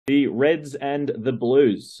The Reds and the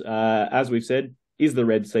Blues. As we've said, is the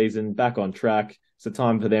Red season back on track? It's a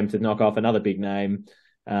time for them to knock off another big name.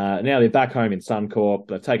 Now they're back home in Suncorp.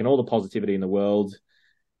 They've taken all the positivity in the world.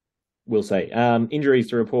 We'll see. Injuries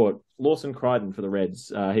to report. Lawson Crichton for the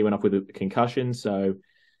Reds. He went off with a concussion, so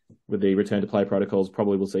with the return to play protocols,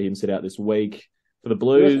 probably we'll see him sit out this week. For the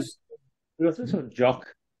Blues, We also saw Jock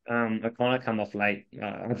O'Connor come off late.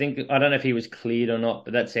 I don't know if he was cleared or not,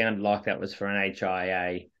 but that sounded like that was for an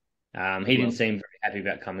HIA. He didn't seem very happy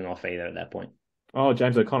about coming off either at that point. oh,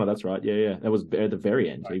 James O'Connor, that's right. Yeah. That was at the very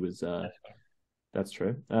end. He was. That's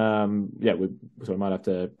true. So we might have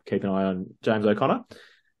to keep an eye on James O'Connor.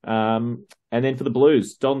 And then for the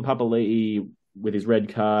Blues, Don Papali'i with his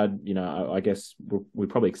red card, I guess we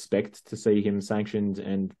probably expect to see him sanctioned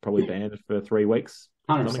and probably banned for 3 weeks.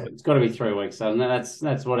 100%. It's got to be 3 weeks. So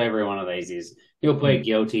that's what every one of these is. He'll plead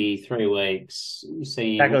guilty, 3 weeks. You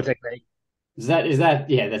see him. Tackle technique. Is that?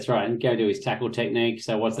 Yeah, that's right. And go do his tackle technique.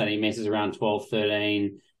 So what's that? He misses around 12,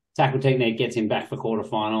 13. Tackle technique gets him back for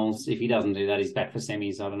quarterfinals. If he doesn't do that, he's back for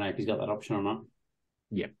semis. I don't know if he's got that option or not.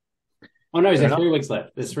 Yeah. Oh, no, there's 3 weeks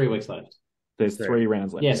left. There's 3 weeks left. There's 3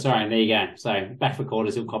 rounds left. Yeah, sorry. There you go. So back for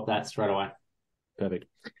quarters. He'll cop that straight away. Perfect.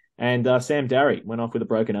 And Sam Darry went off with a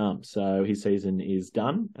broken arm, so his season is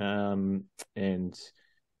done. And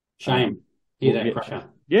shame. Hear that pressure.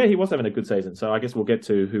 Yeah, he was having a good season. So I guess we'll get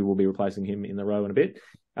to who will be replacing him in the row in a bit.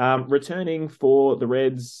 Returning for the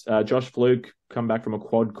Reds, Josh Fluke, come back from a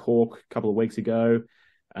quad cork a couple of weeks ago.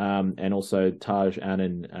 And also Taj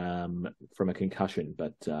Annan from a concussion.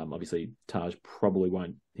 But obviously Taj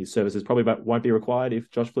his services probably won't be required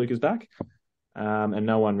if Josh Fluke is back. And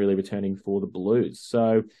no one really returning for the Blues.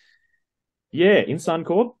 So, yeah, in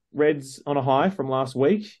Suncorp, Reds on a high from last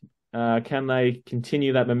week. Can they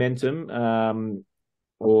continue that momentum,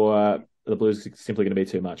 or are the Blues simply going to be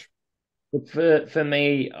too much? For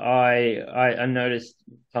me, I noticed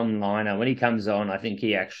Tom Liner when he comes on. I think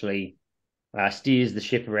he actually steers the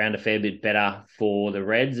ship around a fair bit better for the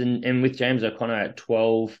Reds, and with James O'Connor at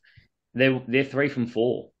 12, they're 3 from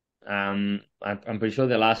 4. I'm pretty sure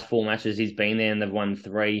their last 4 matches he's been there and they've won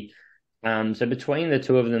 3. So between the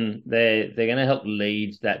two of them, they're going to help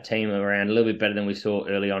lead that team around a little bit better than we saw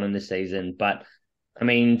early on in the season. But I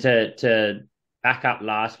mean, to back up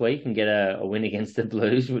last week and get a win against the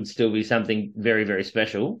Blues would still be something very, very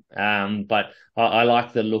special. But I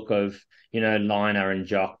like the look of, Liner and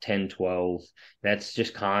Jock 10-12. That's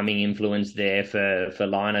just calming influence there for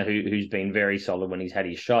Liner, who's been very solid when he's had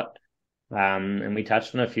his shot. And we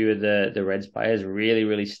touched on a few of the Reds players really,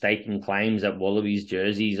 really staking claims at Wallabies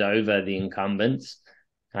jerseys over the incumbents.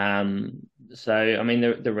 So, I mean,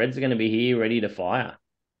 the Reds are going to be here ready to fire.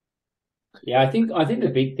 Yeah, I think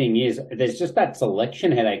the big thing is there's just that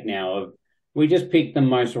selection headache now of we just picked the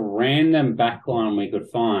most random backline we could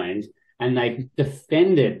find and they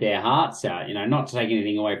defended their hearts out, not to take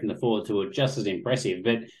anything away from the forwards who were just as impressive,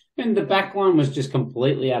 but and the backline was just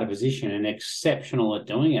completely out of position and exceptional at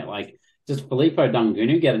doing it. Like, does Filippo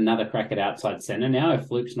Dungunu get another crack at outside centre now if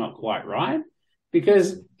Fluke's not quite right?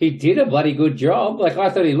 Because he did a bloody good job. Like,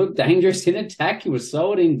 I thought he looked dangerous in attack. He was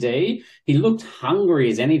solid in D. He looked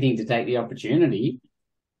hungry as anything to take the opportunity.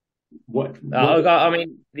 I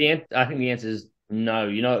mean, I think the answer is no.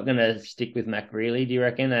 You're not going to stick with Mac Reilly, do you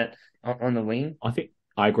reckon, that on the wing?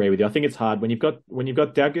 I agree with you. I think it's hard when you've got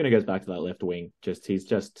Dauguna goes back to that left wing. He's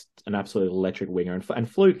just an absolute electric winger,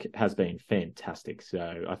 and Fluke has been fantastic.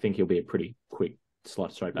 So I think he'll be a pretty quick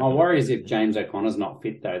slot straight back. My worry is if James O'Connor's not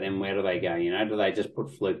fit though, then where do they go? Do they just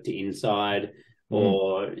put Fluke to inside,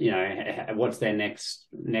 or what's their next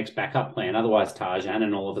backup plan? Otherwise, Taj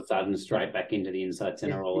Annan all of a sudden straight back into the inside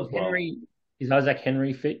centre role as well. Is Isaac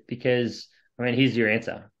Henry fit? Because I mean, here's your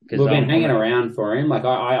answer. We've been hanging around for him. Like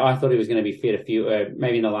I thought he was going to be fit a few,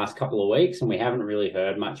 maybe in the last couple of weeks, and we haven't really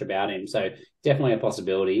heard much about him. So definitely a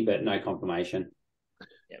possibility, but no confirmation.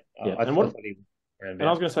 Yeah. And I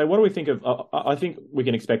was going to say, what do we think of? I think we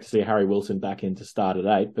can expect to see Harry Wilson back in to start at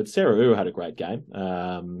 8, but Sarah Uru had a great game.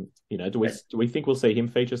 Do we think we'll see him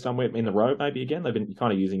feature somewhere in the row maybe again? They've been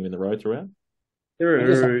kind of using him in the row throughout.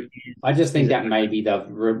 I just think that maybe they've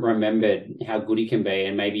remembered how good he can be,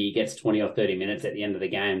 and maybe he gets 20 or 30 minutes at the end of the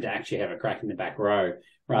game to actually have a crack in the back row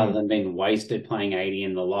rather than being wasted playing 80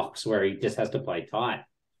 in the locks where he just has to play tight.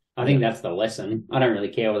 I think that's the lesson. I don't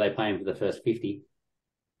really care whether they play him for the first 50.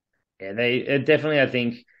 Yeah, they definitely, I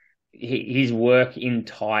think, his work in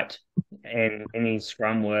tight and his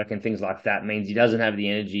scrum work and things like that means he doesn't have the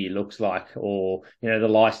energy it looks like, or the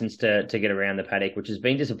license to get around the paddock, which has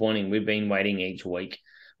been disappointing. We've been waiting each week.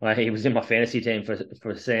 He was in my fantasy team for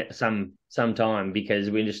some time because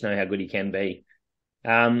we just know how good he can be.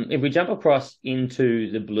 If we jump across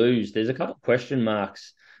into the Blues, there's a couple of question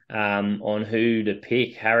marks on who to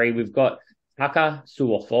pick. Harry, we've got Tucker,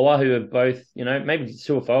 Suafoa, who are both, maybe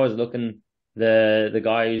Suafoa is looking the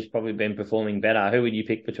guy who's probably been performing better. Who would you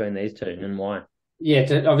pick between these two and why? Yeah,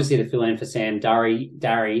 obviously to fill in for Sam Darry.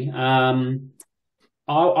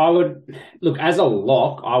 I would look as a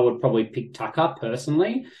lock. I would probably pick Tucker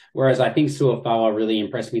personally, whereas I think Suafoa really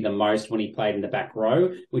impressed me the most when he played in the back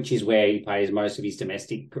row, which is where he plays most of his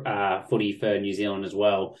domestic footy for New Zealand as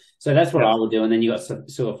well. So that's what I would do. And then you got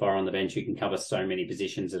Suafoa on the bench who can cover so many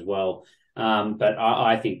positions as well. But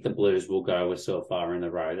I think the Blues will go with Suafoa in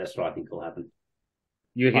the row. That's what I think will happen.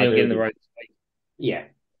 You reckon he'll get in the row this week? Yeah.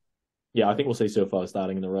 Yeah, I think we'll see Suafoa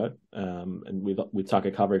starting in the row, and with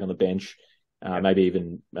Tucker covering on the bench. Maybe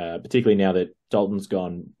even particularly now that Dalton's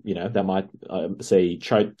gone, that might see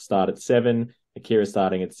Choate start at 7, Akira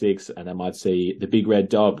starting at 6, and that might see the big red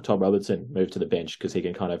dog, Tom Robertson, move to the bench because he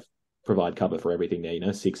can kind of provide cover for everything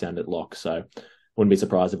there, 6 and at lock. So wouldn't be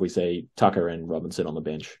surprised if we see Tucker and Robinson on the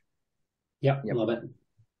bench. Yep. Love it.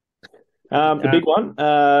 The big one,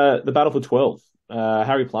 the battle for 12,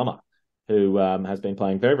 Harry Plummer, who has been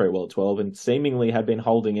playing very, very well at 12 and seemingly had been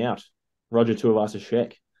holding out Roger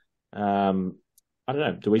Tuivasa-Sheck. I don't know.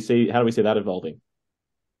 How do we see that evolving?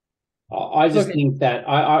 I just think that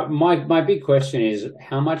my big question is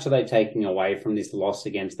how much are they taking away from this loss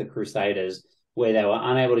against the Crusaders where they were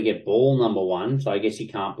unable to get ball number one? So I guess you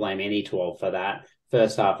can't blame any 12 for that.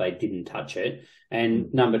 First half, they didn't touch it.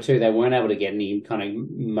 And number two, they weren't able to get any kind of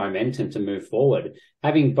momentum to move forward.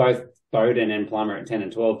 Having both Bowden and Plummer at 10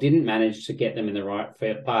 and 12 didn't manage to get them in the right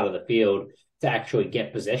part of the field to actually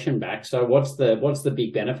get possession back. So what's the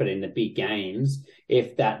big benefit in the big games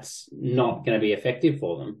if that's not going to be effective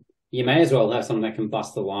for them? You may as well have someone that can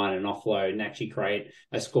bust the line and offload and actually create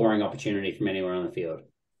a scoring opportunity from anywhere on the field.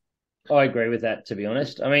 I agree with that, to be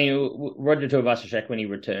honest. I mean, Roger Tuivasa-Sheck, when he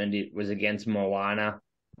returned, it was against Moana.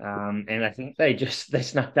 And I think they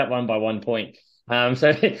snuck that one by 1 point.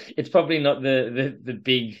 So it's probably not the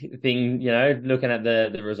big thing, looking at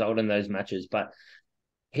the result in those matches, but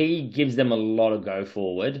he gives them a lot of go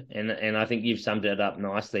forward, and I think you've summed it up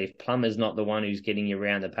nicely. If Plummer's not the one who's getting you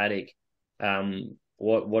around the paddock,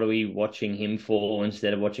 what are we watching him for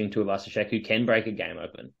instead of watching Tuivasa-Sheck, who can break a game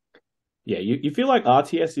open? Yeah, you feel like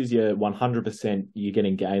RTS is your 100%, you're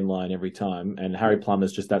getting game line every time, and Harry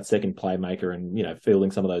Plummer's just that second playmaker and,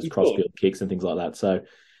 fielding some of those cross-field kicks and things like that. So I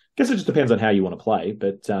guess it just depends on how you want to play,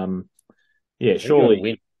 but yeah,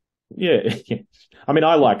 surely. Yeah. I mean,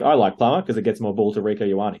 I like Plummer because it gets more ball to Rieko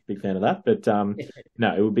Ioane. Big fan of that. But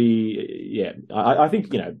no, it would be, I think,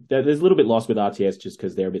 there's a little bit lost with RTS just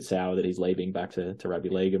because they're a bit sour that he's leaving back to rugby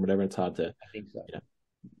league and whatever. It's hard to, I think so.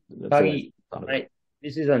 Buggy, mate,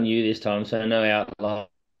 this is on you this time, so no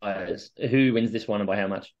outliers. Who wins this one and by how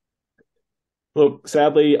much? Look,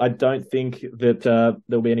 sadly, I don't think that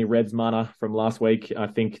there'll be any Reds mana from last week. I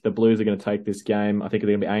think the Blues are going to take this game. I think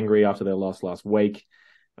they're going to be angry after their loss last week.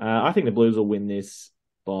 I think the Blues will win this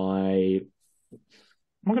by... I'm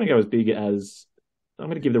not going to go as big as... I'm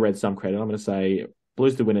going to give the Reds some credit. I'm going to say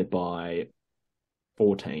Blues to win it by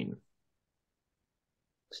 14.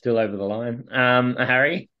 Still over the line.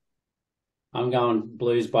 Harry? I'm going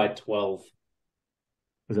Blues by 12.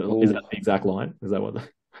 Is that the exact line? Is that what...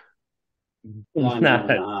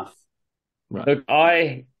 No. Right. Look,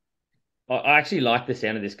 I actually like the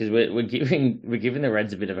sound of this because we're giving the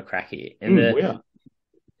Reds a bit of a crack here,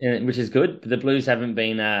 which is good. The Blues haven't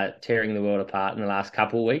been tearing the world apart in the last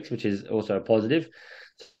couple of weeks, which is also a positive.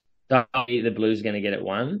 So the Blues are going to get it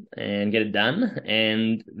won and get it done,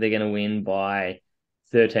 and they're going to win by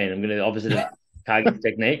 13. I'm going to opposite of target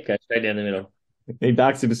technique, go straight down the middle. He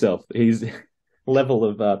backs himself. He's level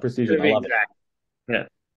of precision. I love it. Yeah.